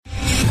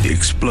The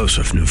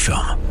explosive new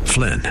film,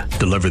 Flynn,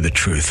 deliver the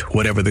truth,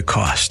 whatever the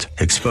cost,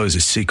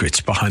 exposes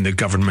secrets behind the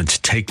government's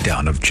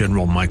takedown of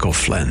General Michael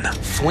Flynn.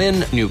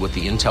 Flynn knew what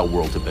the intel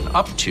world had been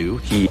up to.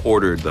 He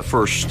ordered the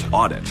first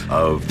audit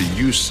of the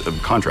use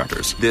of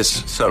contractors.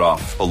 This set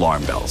off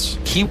alarm bells.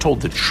 He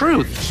told the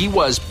truth. He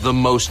was the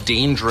most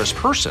dangerous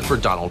person for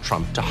Donald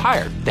Trump to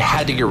hire. They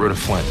had to get rid of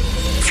Flynn.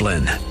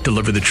 Flynn,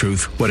 deliver the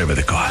truth, whatever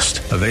the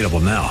cost. Available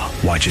now.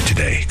 Watch it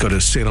today. Go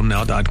to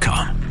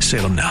salemnow.com.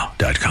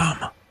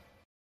 salemnow.com.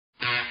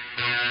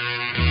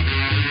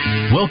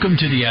 Welcome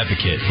to The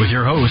Advocate with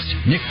your host,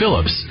 Nick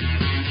Phillips.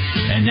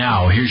 And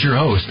now, here's your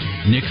host,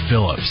 Nick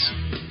Phillips.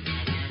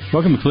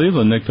 Welcome to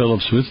Cleveland. Nick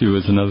Phillips with you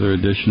with another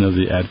edition of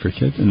The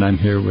Advocate, and I'm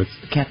here with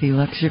Kathy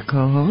Lux, your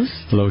co-host.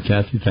 Hello,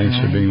 Kathy. Thanks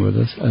for being with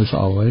us, as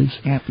always.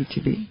 Happy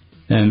to be.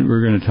 And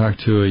we're going to talk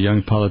to a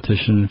young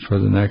politician for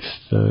the next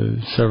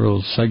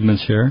several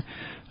segments here,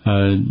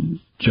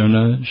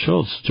 Jonah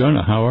Schulz.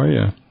 Jonah, how are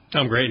you?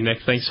 I'm great, Nick.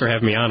 Thanks for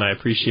having me on. I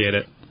appreciate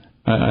it.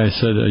 I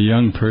said a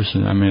young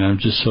person. I mean, I'm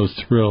just so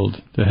thrilled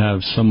to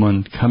have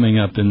someone coming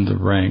up in the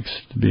ranks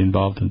to be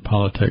involved in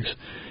politics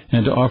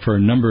and to offer a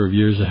number of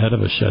years ahead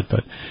of us yet.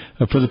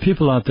 But for the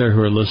people out there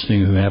who are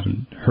listening who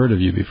haven't heard of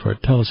you before,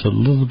 tell us a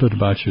little bit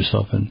about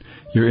yourself and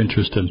your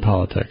interest in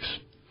politics.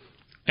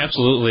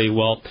 Absolutely.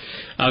 Well,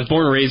 I was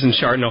born and raised in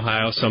Chardon,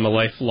 Ohio, so I'm a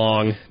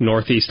lifelong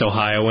Northeast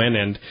Ohioan,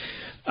 and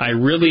I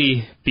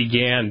really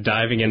began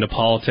diving into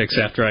politics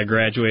after I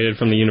graduated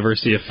from the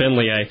University of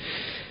Findlay. I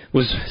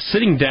was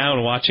sitting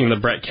down watching the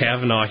Brett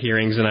Kavanaugh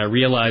hearings, and I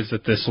realized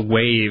that this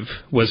wave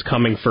was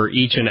coming for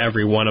each and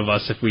every one of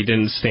us if we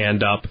didn't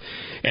stand up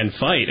and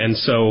fight. And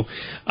so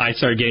I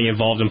started getting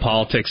involved in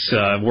politics,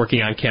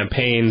 working on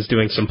campaigns,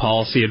 doing some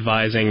policy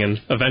advising, and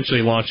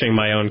eventually launching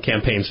my own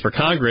campaigns for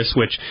Congress,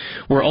 which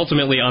were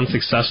ultimately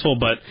unsuccessful,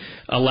 but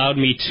allowed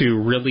me to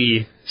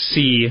really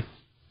see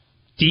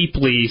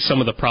deeply some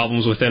of the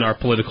problems within our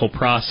political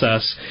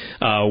process,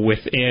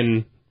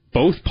 within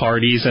both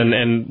parties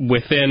and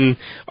within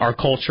our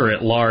culture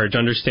at large,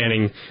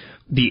 understanding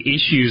the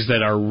issues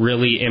that are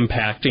really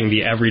impacting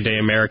the everyday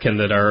American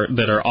that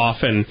are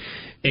often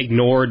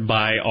ignored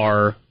by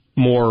our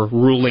more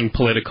ruling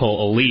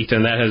political elite.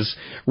 And that has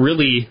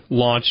really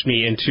launched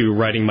me into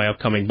writing my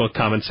upcoming book,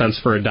 Common Sense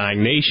for a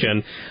Dying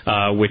Nation,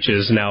 which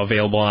is now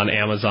available on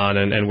Amazon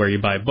and where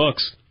you buy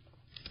books.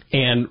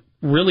 And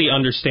really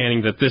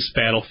understanding that this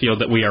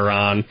battlefield that we are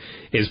on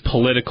is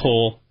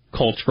political,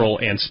 cultural,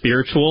 and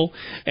spiritual,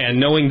 and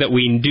knowing that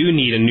we do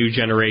need a new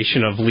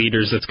generation of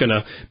leaders that's going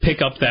to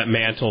pick up that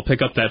mantle,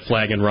 pick up that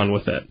flag, and run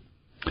with it.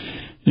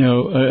 You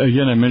know,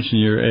 again, I mentioned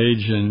your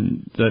age,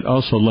 and that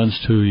also lends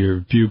to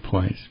your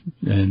viewpoint,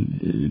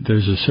 and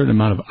there's a certain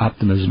amount of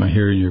optimism I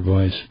hear in your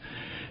voice,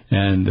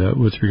 and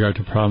with regard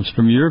to problems.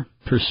 From your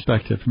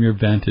perspective, from your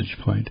vantage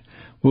point,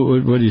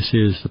 what do you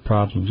see as the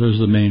problems? What is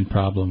the main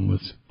problem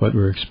with what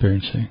we're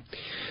experiencing?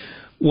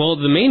 Well,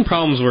 the main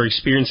problems we're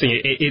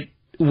experiencing,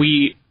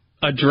 we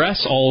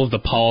address all of the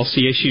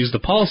policy issues. The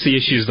policy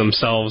issues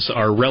themselves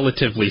are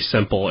relatively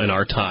simple in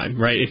our time,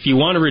 right? If you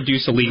want to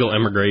reduce illegal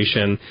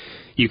immigration,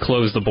 you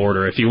close the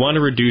border. If you want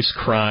to reduce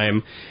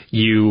crime,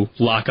 you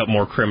lock up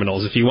more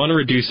criminals. If you want to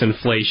reduce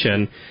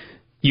inflation,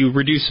 you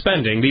reduce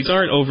spending. These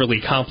aren't overly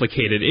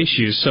complicated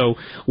issues. So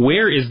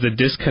where is the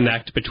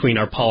disconnect between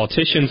our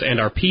politicians and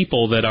our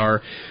people that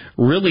are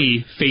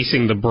really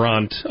facing the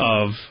brunt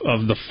of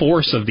the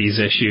force of these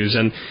issues?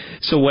 And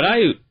so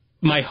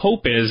my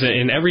hope is,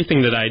 in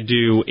everything that I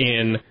do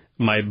in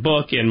my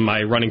book, in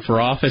my running for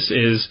office,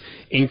 is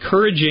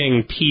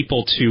encouraging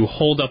people to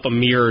hold up a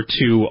mirror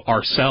to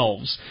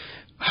ourselves.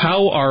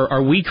 How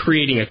are we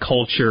creating a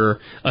culture,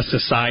 a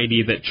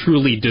society that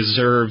truly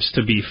deserves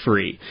to be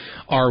free?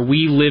 Are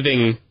we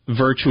living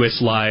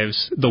virtuous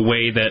lives the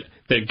way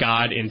that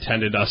God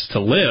intended us to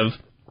live?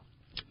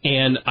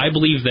 And I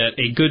believe that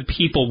a good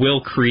people will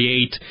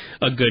create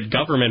a good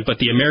government, but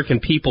the American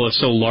people have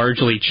so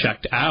largely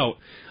checked out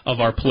of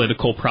our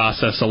political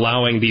process,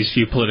 allowing these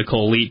few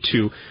political elite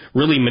to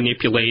really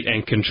manipulate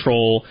and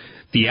control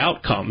the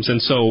outcomes.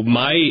 And so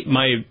my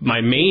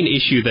main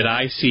issue that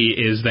I see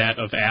is that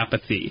of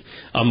apathy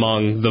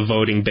among the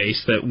voting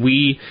base, that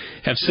we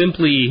have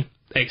simply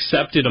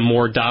accepted a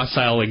more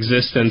docile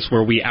existence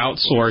where we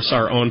outsource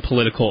our own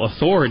political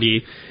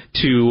authority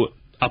to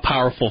a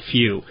powerful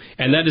few.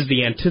 And that is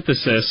the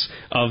antithesis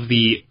of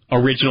the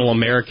original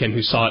American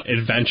who sought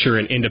adventure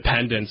and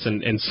independence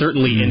and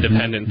certainly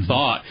independent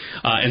thought.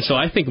 And so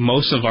I think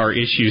most of our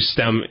issues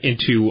stem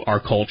into our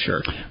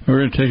culture. We're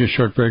going to take a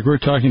short break. We're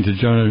talking to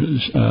Jonah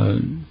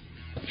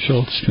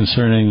Schulz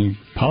concerning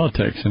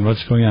politics and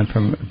what's going on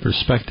from a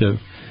perspective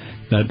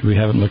that we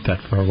haven't looked at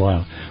for a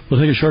while.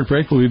 We'll take a short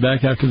break. We'll be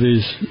back after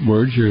these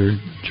words. You're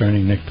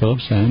joining Nick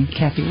Phillips and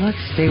Kathy Lux.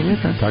 Stay with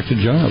us. Talk to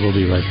Jonah. We'll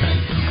be right back.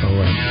 Go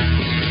away.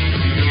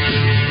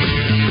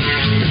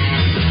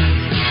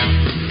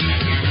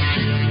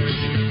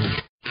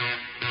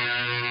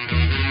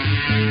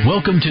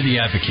 Welcome to The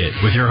Advocate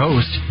with your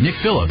host, Nick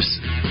Phillips.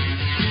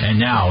 And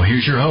now,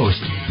 here's your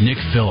host, Nick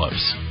Phillips.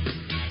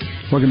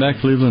 Welcome back,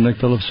 Cleveland. Nick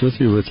Phillips with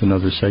you with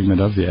another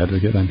segment of The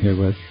Advocate. I'm here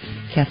with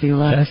Kathy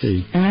Lux.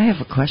 Kathy. And I have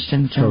a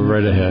question, Jonah. Go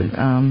right ahead.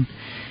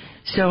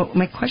 So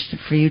my question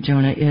for you,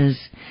 Jonah, is,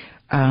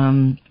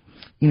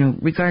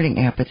 regarding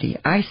apathy.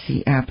 I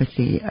see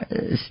apathy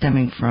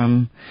stemming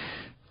from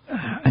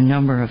a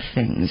number of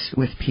things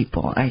with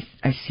people. I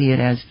see it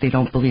as they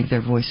don't believe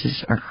their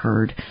voices are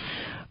heard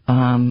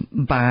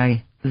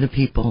by the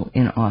people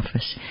in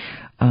office.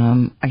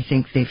 I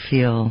think they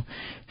feel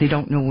they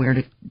don't know where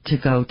to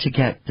go to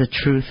get the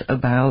truth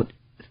about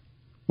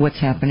what's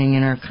happening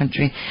in our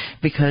country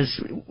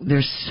because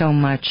there's so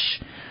much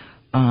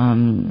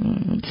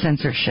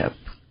censorship,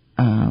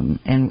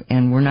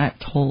 and we're not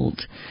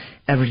told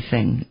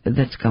everything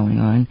that's going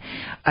on.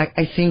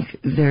 I think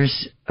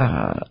there's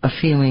a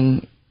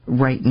feeling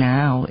right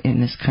now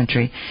in this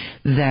country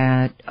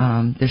that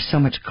there's so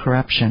much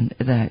corruption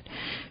that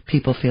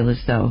people feel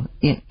as though,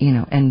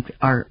 and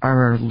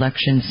our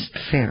elections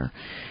fair.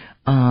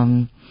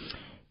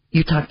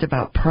 You talked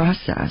about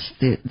process,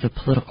 the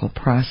political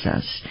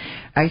process.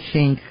 I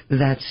think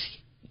that's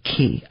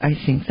key. I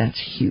think that's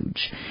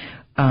huge.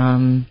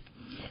 The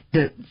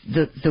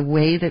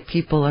way that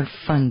people are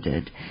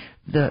funded,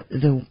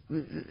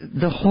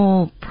 the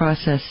whole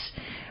process,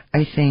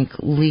 I think,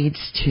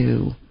 leads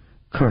to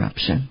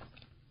corruption.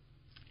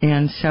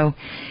 And so,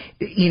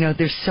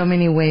 there's so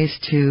many ways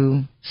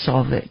to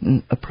solve it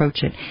and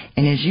approach it.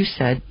 And as you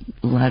said,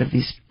 a lot of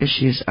these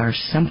issues are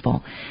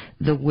simple.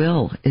 The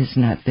will is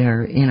not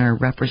there in our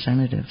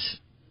representatives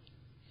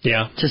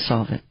to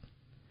solve it.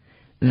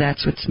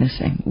 That's what's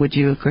missing. Would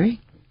you agree?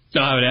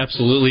 No, I would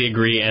absolutely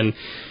agree. And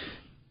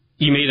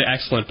you made an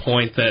excellent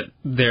point that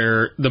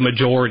the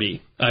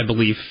majority, I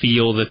believe,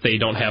 feel that they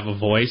don't have a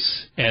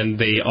voice, and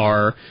they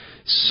are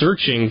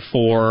searching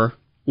for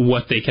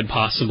what they could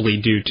possibly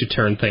do to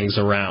turn things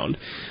around.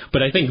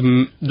 But I think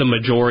the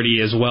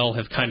majority as well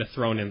have kind of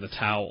thrown in the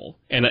towel.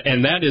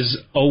 And that is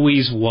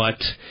always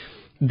what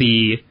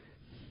the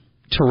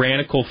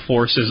tyrannical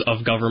forces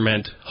of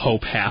government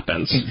hope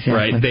happens, exactly.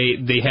 Right?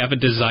 They have a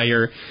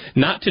desire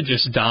not to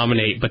just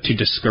dominate, but to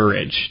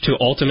discourage, to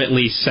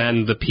ultimately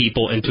send the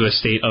people into a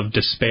state of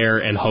despair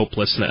and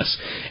hopelessness.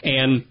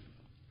 And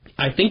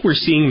I think we're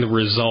seeing the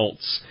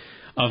results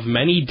of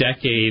many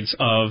decades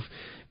of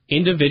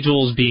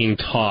individuals being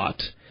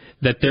taught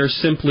that they're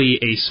simply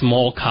a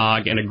small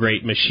cog in a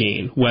great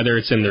machine, whether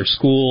it's in their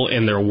school,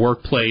 in their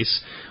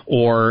workplace,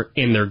 or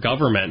in their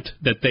government,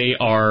 that they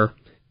are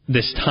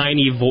this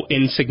tiny,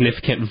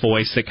 insignificant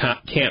voice that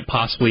can't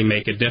possibly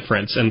make a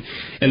difference. And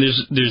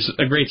there's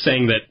a great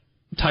saying that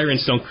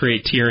tyrants don't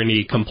create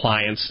tyranny,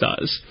 compliance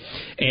does.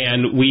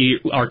 And we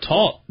are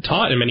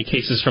taught in many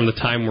cases from the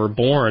time we're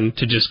born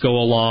to just go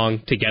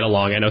along to get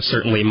along. I know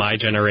certainly my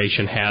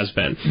generation has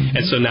been. Mm-hmm.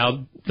 And so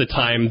now the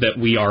time that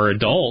we are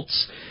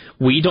adults,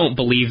 we don't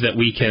believe that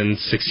we can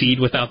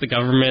succeed without the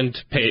government,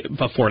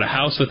 afford a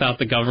house without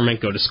the government,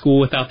 go to school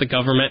without the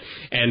government,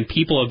 and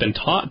people have been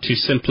taught to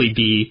simply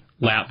be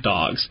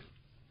lapdogs.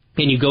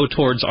 And you go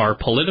towards our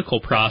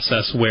political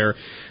process where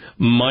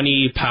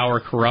money, power,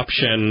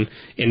 corruption,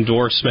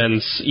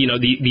 endorsements,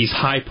 these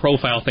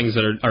high-profile things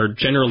that are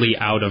generally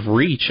out of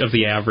reach of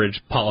the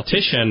average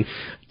politician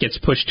gets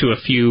pushed to a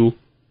few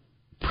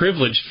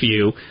privileged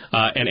few,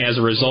 and as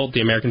a result,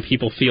 the American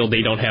people feel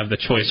they don't have the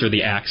choice or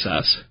the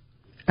access.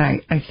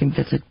 I think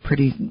that's a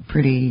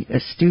pretty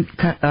astute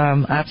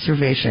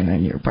observation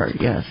on your part,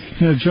 yes.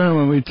 Jonah,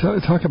 when we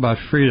talk about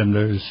freedom,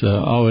 there's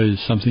always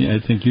something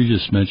I think you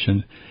just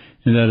mentioned,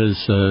 and that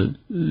is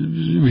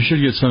we should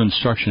get some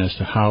instruction as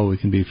to how we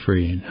can be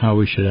free and how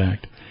we should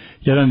act.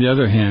 Yet on the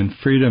other hand,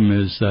 freedom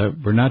is that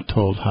we're not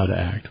told how to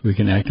act. We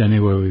can act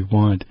anywhere we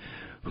want.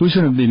 Who's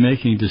going to be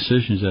making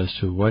decisions as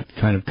to what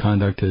kind of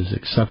conduct is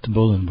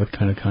acceptable and what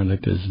kind of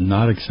conduct is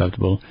not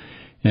acceptable?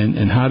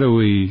 And how do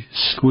we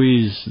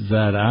squeeze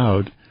that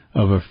out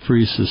of a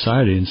free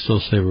society and still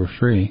say we're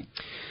free?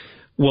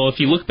 Well, if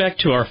you look back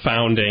to our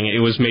founding,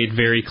 it was made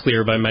very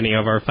clear by many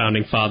of our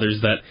founding fathers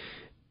that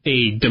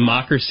a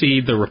democracy,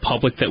 the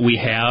republic that we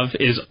have,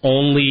 is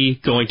only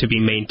going to be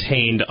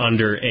maintained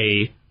under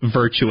a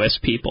virtuous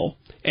people.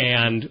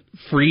 And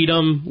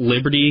freedom,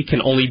 liberty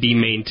can only be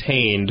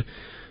maintained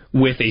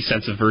with a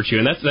sense of virtue.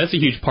 And that's a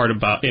huge part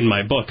about in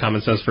my book,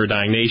 Common Sense for a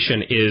Dying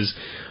Nation, is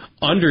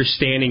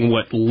understanding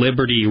what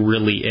liberty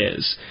really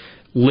is.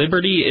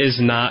 Liberty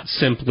is not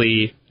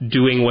simply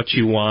doing what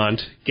you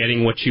want,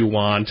 getting what you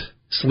want,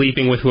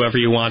 sleeping with whoever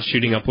you want,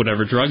 shooting up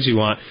whatever drugs you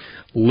want.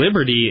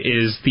 Liberty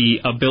is the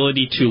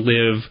ability to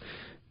live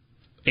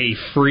a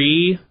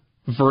free,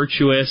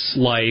 virtuous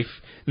life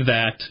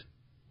that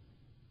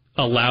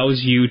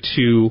allows you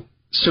to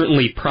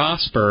certainly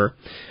prosper,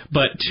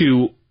 but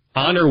to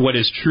honor what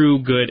is true,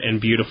 good,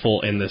 and beautiful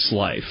in this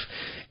life.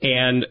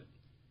 And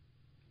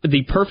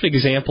the perfect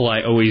example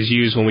I always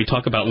use when we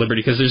talk about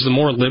liberty, because there's the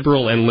more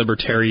liberal and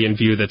libertarian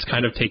view that's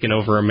kind of taken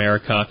over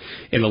America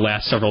in the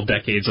last several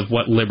decades of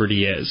what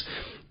liberty is.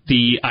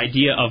 the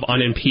idea of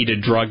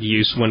unimpeded drug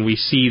use when we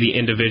see the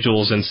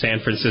individuals in San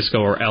Francisco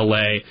or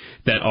L.A.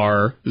 that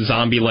are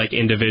zombie-like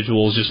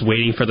individuals just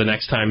waiting for the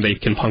next time they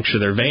can puncture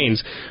their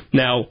veins.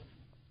 Now,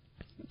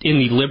 in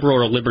the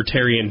liberal or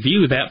libertarian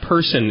view, that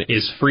person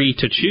is free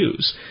to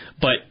choose.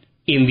 But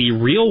in the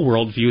real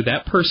world view,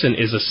 that person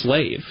is a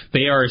slave.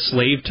 They are a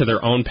slave to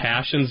their own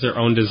passions, their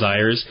own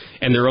desires,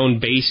 and their own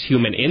base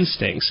human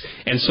instincts.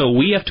 And so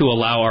we have to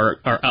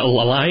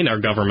align our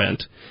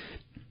government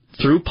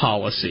through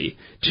policy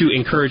to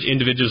encourage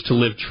individuals to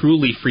live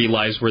truly free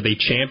lives where they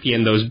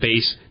champion those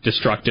base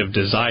destructive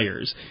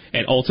desires.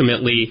 And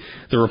ultimately,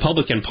 the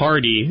Republican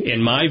Party,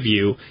 in my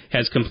view,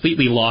 has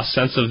completely lost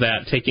sense of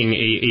that, taking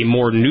a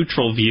more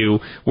neutral view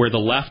where the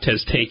left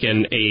has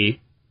taken a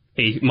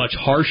much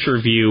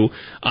harsher view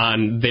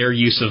on their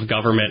use of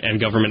government and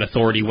government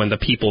authority when the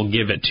people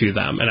give it to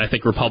them. And I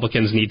think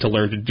Republicans need to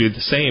learn to do the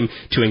same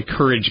to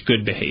encourage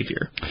good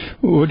behavior.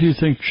 What do you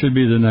think should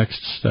be the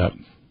next step?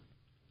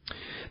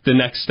 The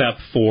next step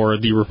for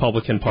the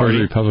Republican Party? For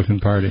the Republican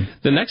Party.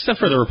 The next step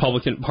for the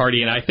Republican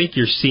Party, and I think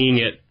you're seeing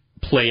it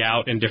play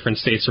out in different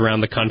states around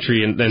the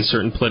country and then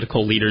certain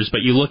political leaders,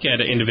 but you look at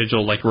an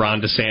individual like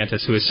Ron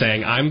DeSantis who is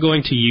saying, I'm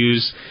going to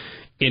use,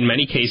 in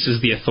many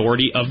cases, the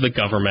authority of the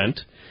government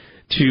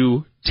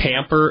to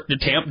tamp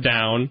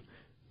down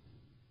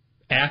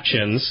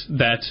actions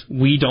that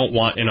we don't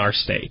want in our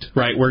state,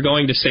 right? We're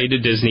going to say to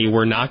Disney,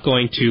 we're not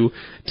going to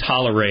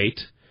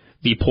tolerate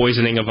the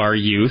poisoning of our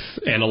youth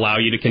and allow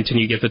you to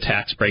continue to get the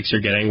tax breaks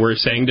you're getting. We're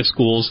saying to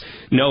schools,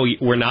 no,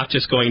 we're not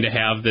just going to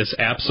have this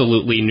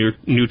absolutely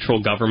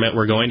neutral government.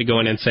 We're going to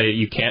go in and say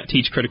you can't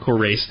teach critical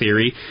race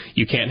theory.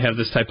 You can't have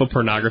this type of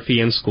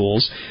pornography in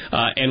schools.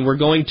 And we're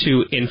going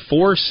to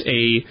enforce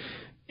an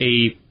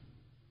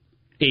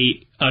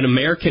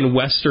American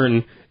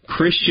Western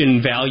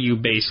Christian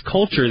value-based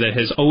culture that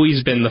has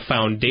always been the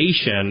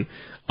foundation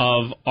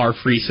of our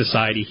free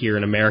society here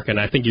in America, and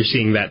I think you're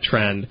seeing that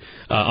trend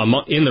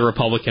in the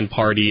Republican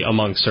Party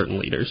among certain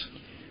leaders.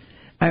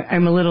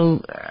 I'm a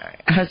little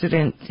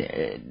hesitant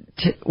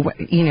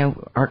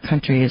our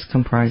country is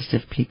comprised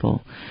of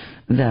people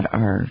that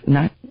are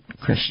not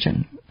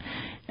Christian,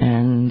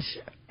 and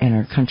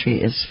our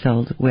country is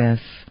filled with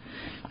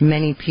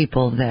many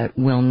people that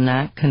will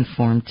not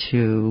conform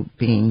to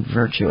being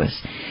virtuous.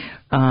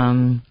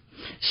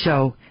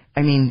 So,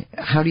 I mean,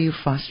 how do you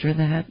foster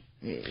that?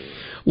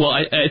 Well,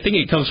 I think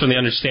it comes from the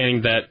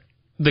understanding that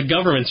the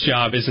government's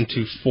job isn't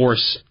to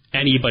force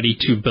anybody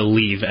to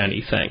believe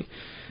anything.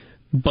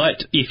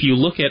 But if you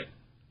look at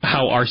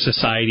how our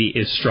society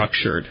is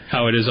structured,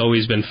 how it has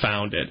always been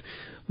founded,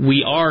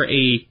 we are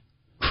a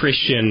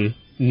Christian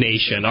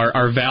nation.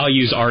 Our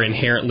values are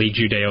inherently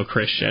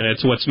Judeo-Christian.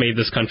 It's what's made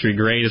this country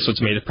great. It's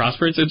what's made it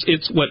prosperous.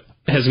 It's what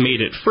has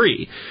made it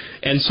free.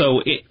 And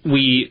so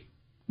we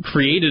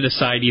created a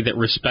society that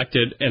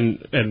respected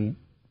and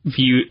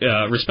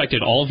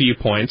respected all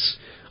viewpoints,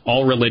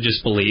 all religious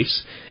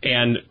beliefs,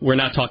 and we're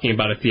not talking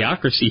about a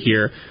theocracy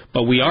here,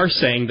 but we are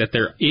saying that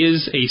there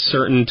is a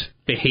certain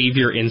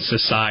behavior in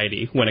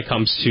society when it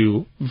comes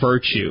to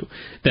virtue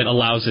that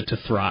allows it to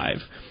thrive.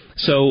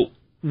 So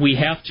we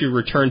have to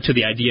return to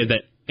the idea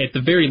that at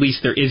the very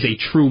least there is a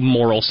true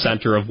moral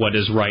center of what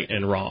is right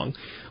and wrong.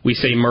 We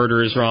say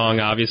murder is wrong,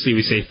 obviously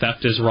we say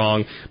theft is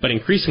wrong, but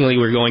increasingly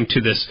we're going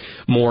to this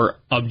more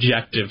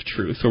objective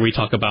truth where we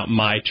talk about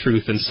my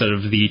truth instead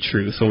of the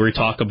truth, where we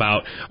talk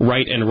about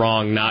right and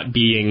wrong not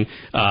being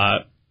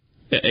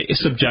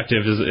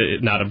subjective,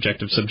 not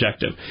objective,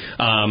 subjective.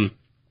 When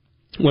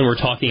we're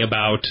talking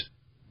about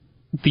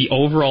the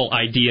overall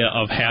idea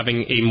of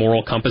having a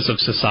moral compass of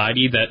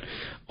society that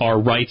our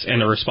rights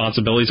and our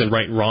responsibilities and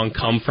right and wrong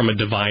come from a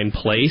divine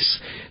place,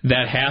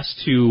 that has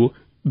to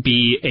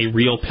be a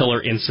real pillar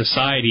in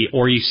society,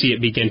 or you see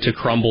it begin to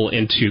crumble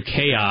into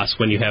chaos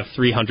when you have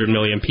 300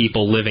 million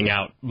people living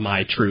out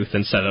my truth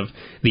instead of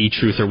the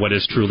truth or what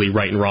is truly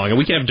right and wrong. And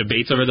we can have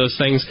debates over those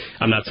things.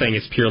 I'm not saying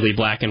it's purely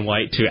black and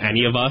white to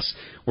any of us.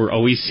 We're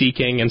always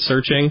seeking and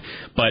searching,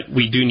 but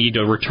we do need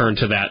to return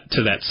to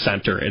that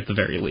center at the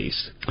very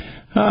least.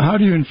 How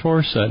do you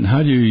enforce that, and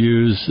how do you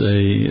use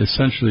a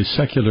essentially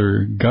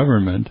secular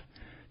government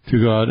to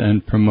go out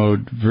and promote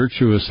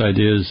virtuous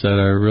ideas that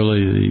are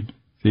really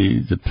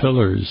the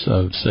pillars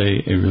of,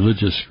 say, a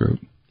religious group?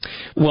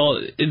 Well,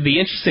 the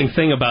interesting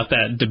thing about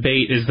that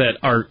debate is that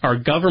our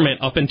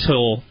government, up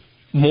until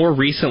more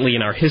recently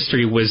in our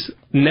history, was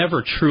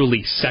never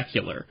truly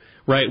secular,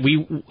 right?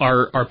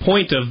 Our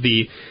point of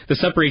the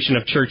separation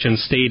of church and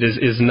state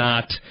is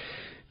not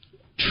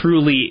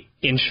truly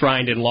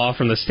enshrined in law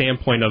from the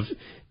standpoint of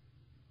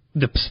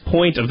the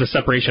point of the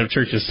separation of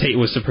church and state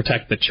was to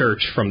protect the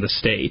church from the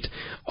state.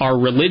 Our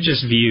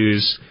religious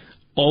views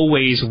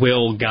always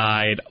will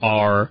guide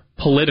our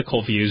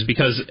political views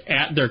because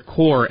at their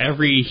core,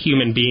 every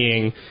human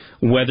being,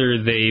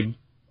 whether they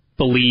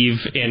believe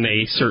in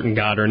a certain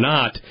God or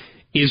not,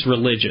 is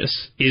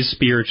religious, is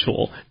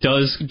spiritual,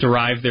 does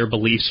derive their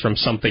beliefs from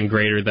something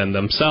greater than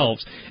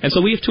themselves. And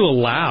so we have to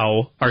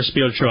allow our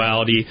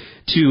spirituality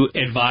to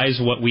advise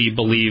what we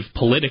believe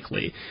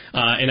politically.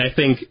 And I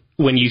think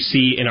when you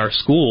see in our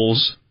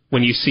schools,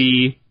 when you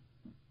see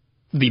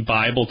the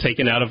Bible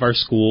taken out of our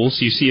schools,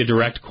 you see a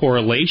direct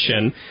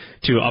correlation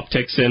to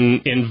upticks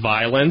in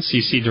violence.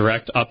 You see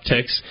direct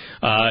upticks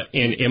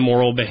in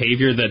immoral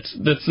behavior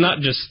that's not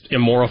just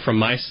immoral from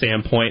my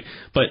standpoint,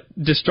 but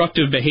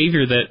destructive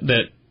behavior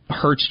that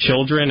hurts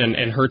children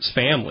and hurts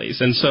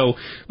families. And so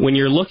when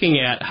you're looking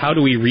at how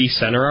do we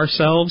recenter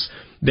ourselves,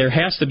 there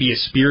has to be a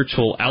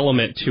spiritual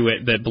element to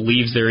it that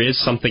believes there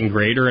is something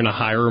greater and a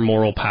higher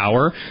moral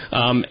power,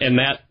 and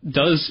that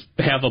does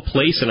have a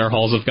place in our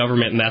halls of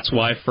government, and that's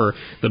why for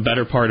the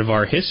better part of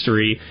our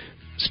history,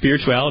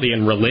 spirituality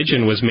and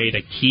religion was made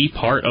a key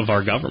part of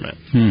our government.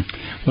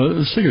 Well,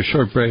 let's take a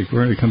short break.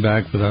 We're going to come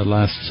back with our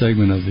last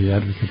segment of The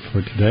Advocate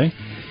for today.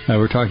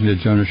 We're talking to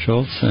Jonah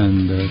Schulz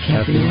and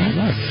Kathy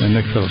Lutz and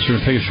Nick Phillips.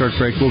 We're going to take a short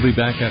break. We'll be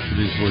back after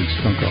these words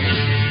from callers.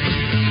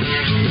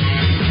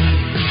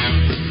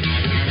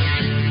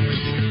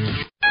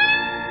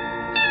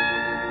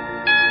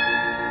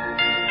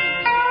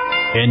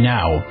 And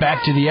now,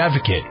 back to The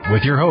Advocate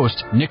with your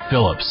host, Nick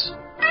Phillips.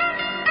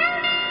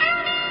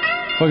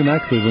 Welcome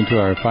back, Cleveland, to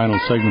our final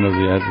segment of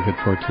The Advocate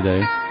for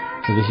today.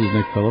 So this is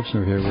Nick Phillips,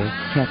 and we're here with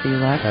Kathy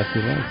Lutz.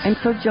 And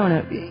so,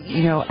 Jonah,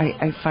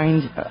 I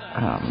find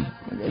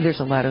there's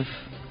a lot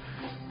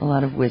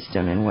of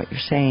wisdom in what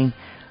you're saying,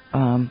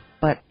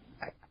 but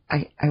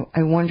I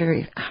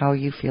wonder how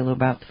you feel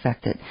about the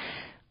fact that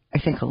I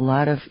think a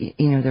lot of,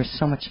 there's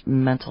so much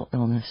mental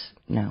illness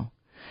now,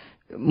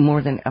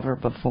 more than ever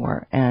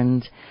before.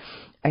 And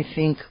I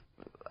think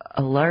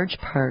a large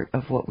part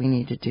of what we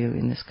need to do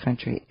in this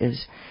country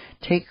is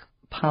take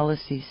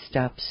policy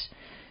steps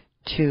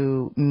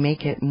to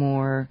make it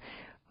more,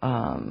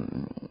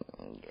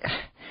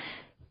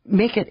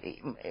 make it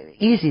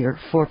easier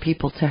for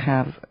people to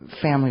have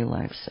family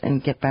lives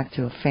and get back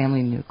to a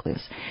family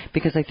nucleus.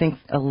 Because I think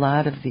a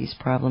lot of these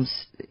problems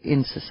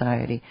in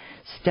society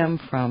stem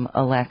from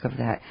a lack of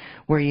that,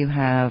 where you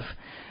have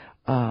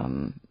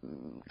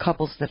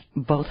couples that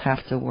both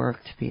have to work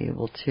to be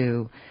able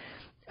to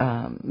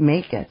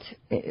make it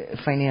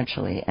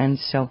financially. And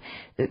so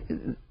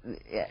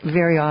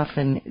very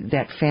often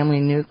that family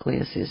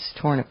nucleus is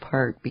torn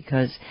apart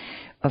because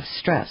of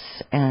stress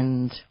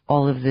and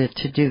all of the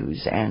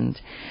to-dos. And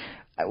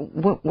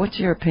what's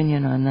your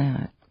opinion on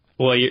that?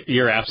 Well,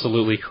 you're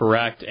absolutely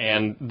correct.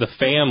 And the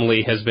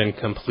family has been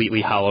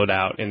completely hollowed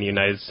out in the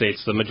United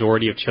States. The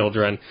majority of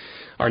children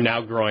are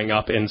now growing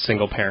up in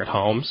single-parent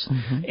homes.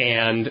 Mm-hmm.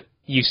 And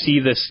you see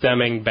this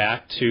stemming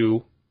back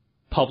to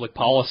public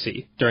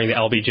policy during the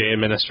LBJ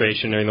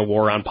administration, during the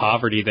war on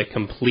poverty, that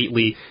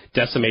completely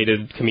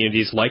decimated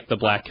communities like the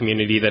black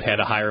community that had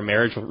a higher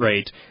marriage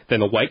rate than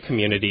the white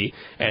community.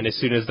 And as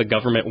soon as the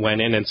government went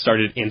in and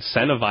started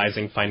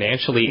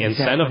financially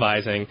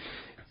incentivizing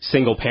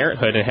single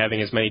parenthood and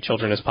having as many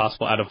children as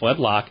possible out of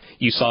wedlock,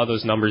 you saw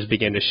those numbers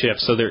begin to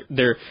shift. So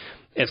they're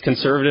as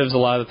conservatives, a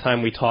lot of the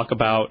time we talk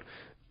about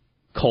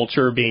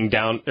culture being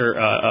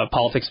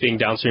politics being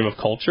downstream of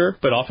culture,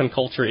 but often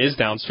culture is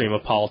downstream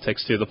of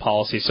politics through the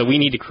policy. So we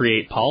need to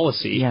create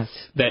policy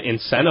that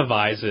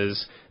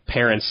incentivizes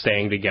parents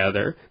staying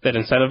together, that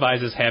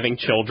incentivizes having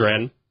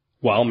children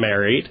while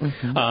married.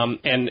 Mm-hmm.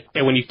 And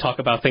when you talk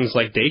about things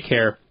like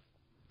daycare,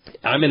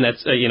 I'm in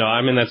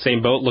that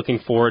same boat, looking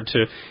forward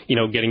to,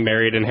 getting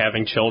married and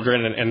having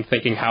children and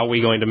thinking, how are we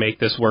going to make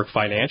this work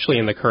financially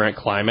in the current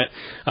climate?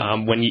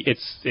 When you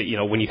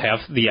have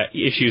the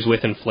issues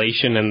with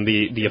inflation and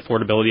the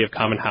affordability of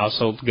common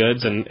household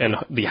goods and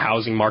the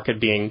housing market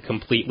being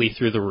completely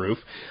through the roof,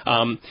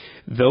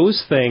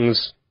 those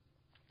things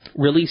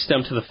really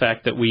stem to the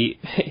fact that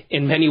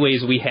in many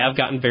ways, we have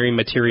gotten very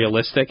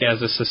materialistic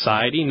as a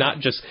society. Not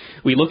just,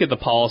 we look at the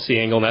policy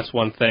angle, and that's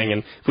one thing,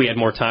 and if we had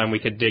more time, we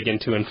could dig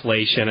into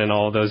inflation and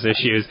all of those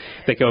issues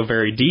that go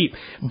very deep.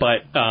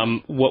 But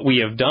what we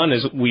have done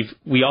is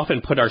we often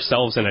put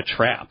ourselves in a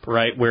trap,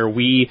 right, where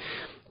we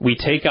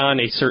take on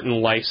a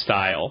certain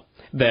lifestyle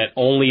that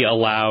only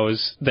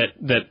allows,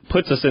 that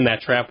puts us in that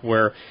trap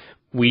where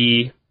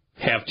we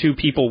have two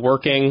people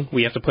working,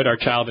 we have to put our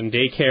child in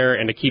daycare,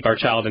 and to keep our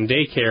child in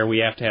daycare, we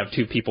have to have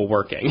two people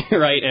working,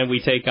 right? And we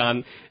take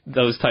on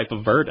those type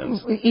of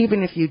burdens.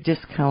 Even if you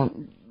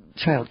discount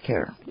child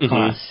care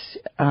costs,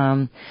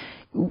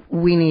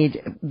 we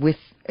need, with,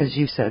 as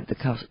you said, the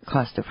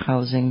cost of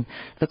housing,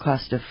 the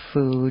cost of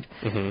food,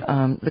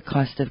 the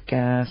cost of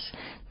gas,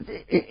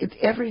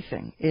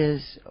 everything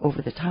is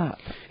over the top.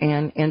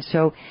 And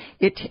so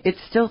it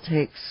still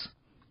takes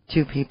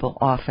two people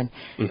often.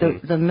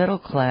 Mm-hmm. The middle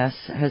class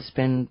has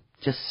been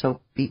just so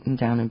beaten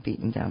down and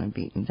beaten down and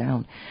beaten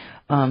down,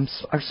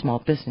 our small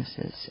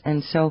businesses.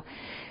 And so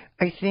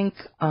I think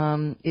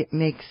it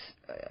makes,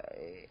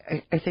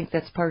 I think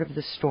that's part of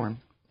the storm.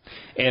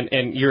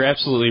 And you're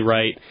absolutely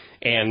right.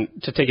 And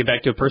to take it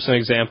back to a personal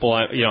example,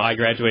 I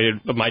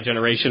graduated, but my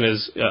generation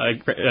is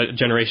a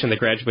generation that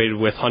graduated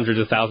with hundreds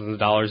of thousands of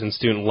dollars in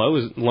student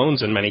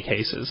loans in many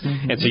cases.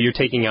 Mm-hmm. And so you're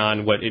taking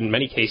on what in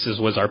many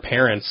cases was our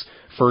parents'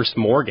 first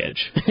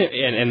mortgage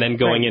and then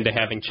going into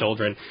having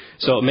children.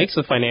 So it makes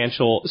the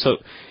financial, so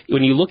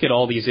when you look at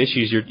all these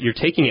issues, you're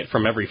taking it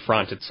from every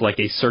front. It's like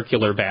a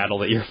circular battle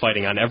that you're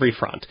fighting on every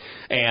front.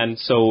 And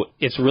so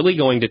it's really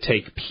going to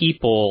take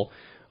people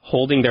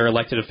holding their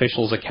elected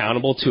officials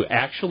accountable to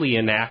actually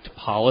enact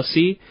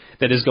policy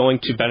that is going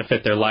to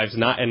benefit their lives,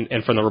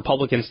 and from the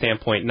Republican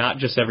standpoint, not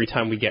just every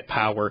time we get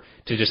power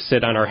to just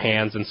sit on our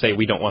hands and say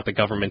we don't want the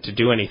government to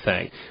do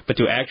anything, but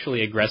to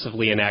actually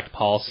aggressively enact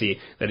policy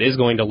that is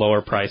going to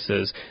lower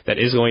prices, that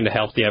is going to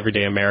help the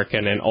everyday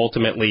American, and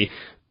ultimately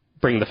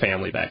bring the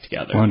family back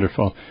together.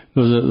 Wonderful.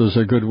 Those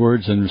are good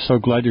words, and I'm so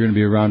glad you're going to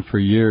be around for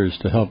years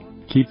to help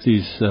keep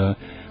these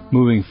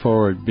moving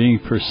forward, being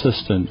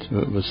persistent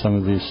with some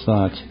of these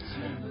thoughts.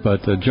 But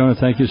Jonah,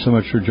 thank you so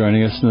much for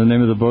joining us. And the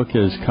name of the book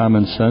is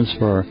Common Sense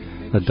for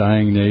a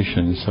Dying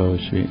Nation. So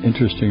it's an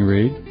interesting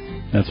read.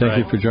 And thank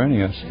you for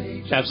joining us.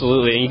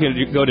 Absolutely. And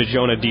you can go to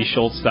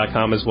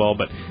jonah-schulz.com as well.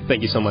 But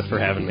thank you so much for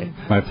having me.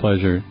 My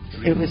pleasure.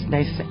 It was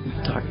nice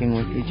talking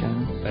with you,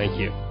 Jonah. Thank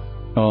you.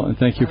 Well, and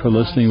thank you for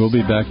listening. We'll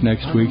be back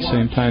next week,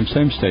 same time,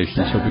 same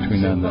station. So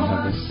between now and then,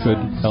 have a good,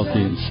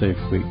 healthy, and safe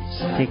week.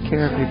 Take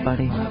care,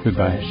 everybody.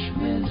 Goodbye.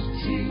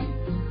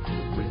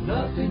 With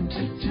nothing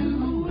to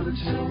do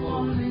until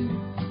morning,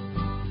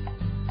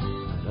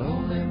 and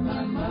only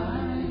my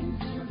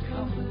mind for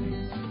company.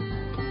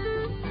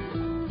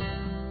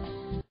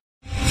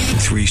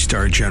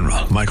 3-star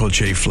General Michael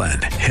J.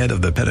 Flynn, head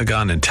of the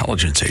Pentagon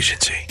Intelligence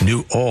Agency,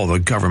 knew all the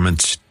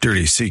government's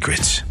dirty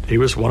secrets. He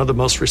was one of the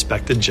most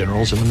respected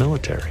generals in the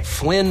military.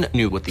 Flynn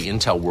knew what the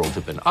intel world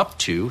had been up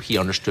to. He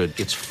understood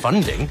its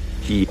funding.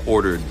 He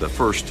ordered the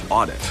first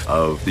audit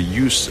of the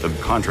use of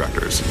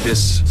contractors.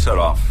 This set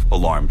off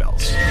alarm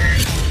bells.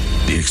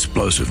 The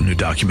explosive new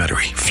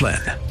documentary,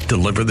 Flynn,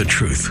 Deliver the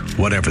Truth,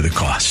 Whatever the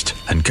Cost,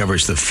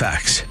 uncovers the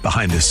facts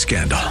behind this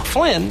scandal.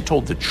 Flynn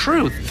told the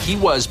truth. He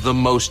was the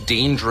most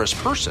dangerous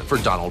person for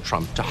Donald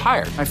Trump to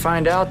hire. I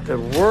find out the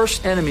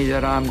worst enemy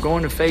that I'm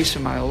going to face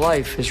in my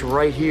life is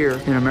right here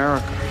in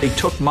America. They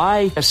took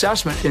my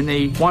assessment and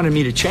they wanted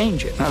me to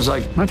change it. And I was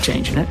like, I'm not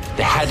changing it.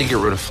 They had to get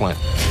rid of Flynn.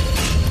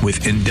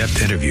 With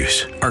in-depth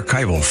interviews,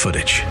 archival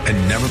footage,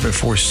 and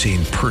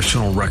never-before-seen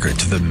personal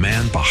records of the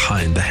man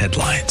behind the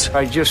headlines.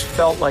 I just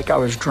felt like I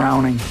was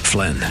drowning.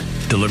 Flynn,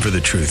 Deliver the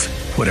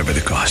Truth, Whatever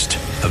the Cost.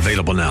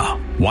 Available now.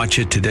 Watch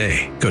it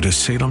today. Go to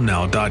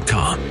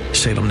salemnow.com.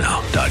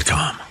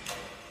 salemnow.com.